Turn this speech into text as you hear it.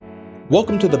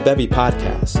Welcome to the Bevy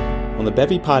Podcast. On the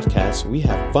Bevy Podcast, we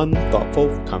have fun, thoughtful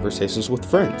conversations with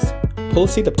friends. Pull a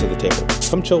seat up to the table.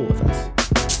 Come chill with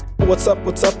us. What's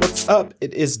up?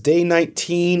 It is day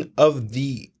 19 of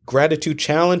the Gratitude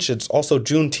Challenge. It's also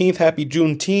Juneteenth. Happy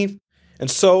Juneteenth. And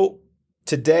so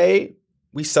today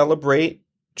we celebrate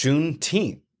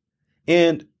Juneteenth.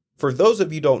 And for those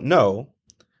of you who don't know,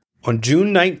 on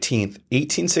June 19th,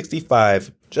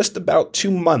 1865, just about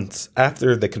 2 months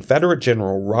after the Confederate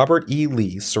General Robert E.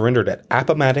 Lee surrendered at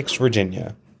Appomattox,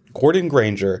 Virginia, Gordon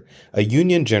Granger, a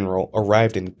Union general,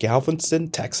 arrived in Galveston,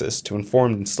 Texas to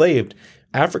inform enslaved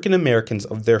African Americans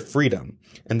of their freedom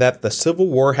and that the Civil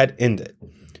War had ended.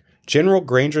 General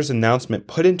Granger's announcement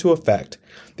put into effect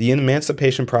the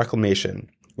Emancipation Proclamation,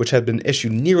 which had been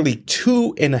issued nearly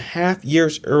 2.5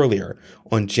 years earlier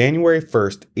on January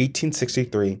 1st,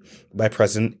 1863 by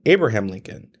President Abraham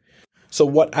Lincoln. So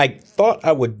what I thought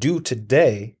I would do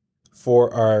today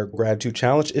for our Gratitude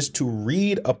Challenge is to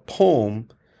read a poem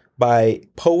by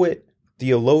poet,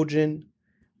 theologian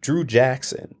Drew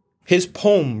Jackson. His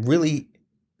poem really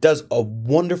does a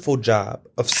wonderful job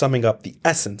of summing up the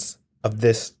essence of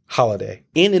this holiday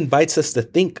and invites us to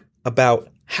think about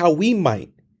how we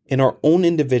might, in our own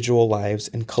individual lives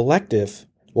and collective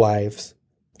lives,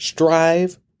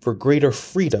 strive for greater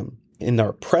freedom in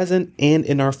our present and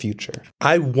in our future.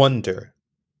 I wonder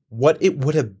what it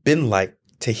would have been like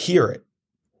to hear it.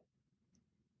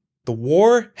 The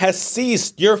war has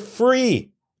ceased. You're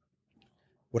free.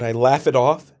 Would I laugh it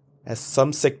off as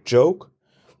some sick joke?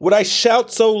 Would I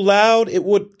shout so loud it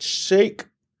would shake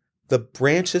the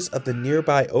branches of the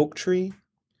nearby oak tree?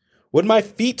 Would my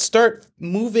feet start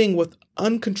moving with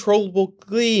uncontrollable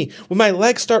glee? Would my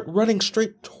legs start running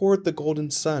straight toward the golden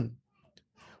sun?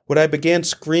 Would I begin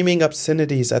screaming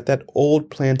obscenities at that old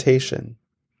plantation?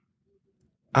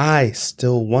 I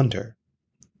still wonder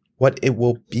what it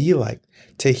will be like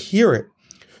to hear it.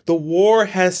 The war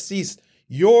has ceased.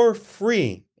 You're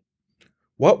free.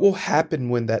 What will happen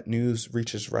when that news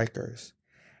reaches Rikers?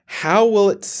 How will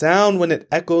it sound when it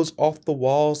echoes off the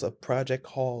walls of project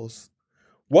halls?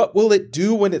 What will it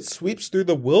do when it sweeps through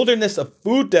the wilderness of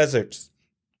food deserts?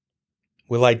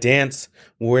 Will I dance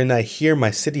when I hear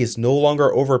my city is no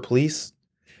longer over-policed?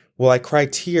 Will I cry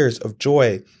tears of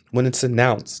joy when it's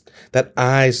announced that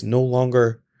eyes no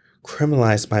longer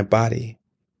criminalize my body?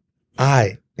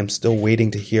 I am still waiting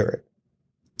to hear it.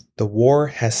 The war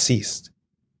has ceased.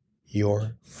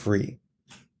 You're free.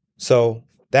 So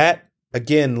that,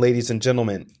 again, ladies and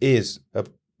gentlemen, is a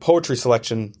poetry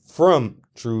selection from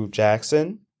Drew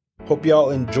Jackson. Hope y'all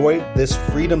enjoyed this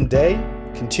Freedom Day.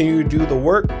 Continue to do the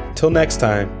work. Till next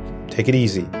time, take it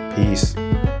easy. Peace.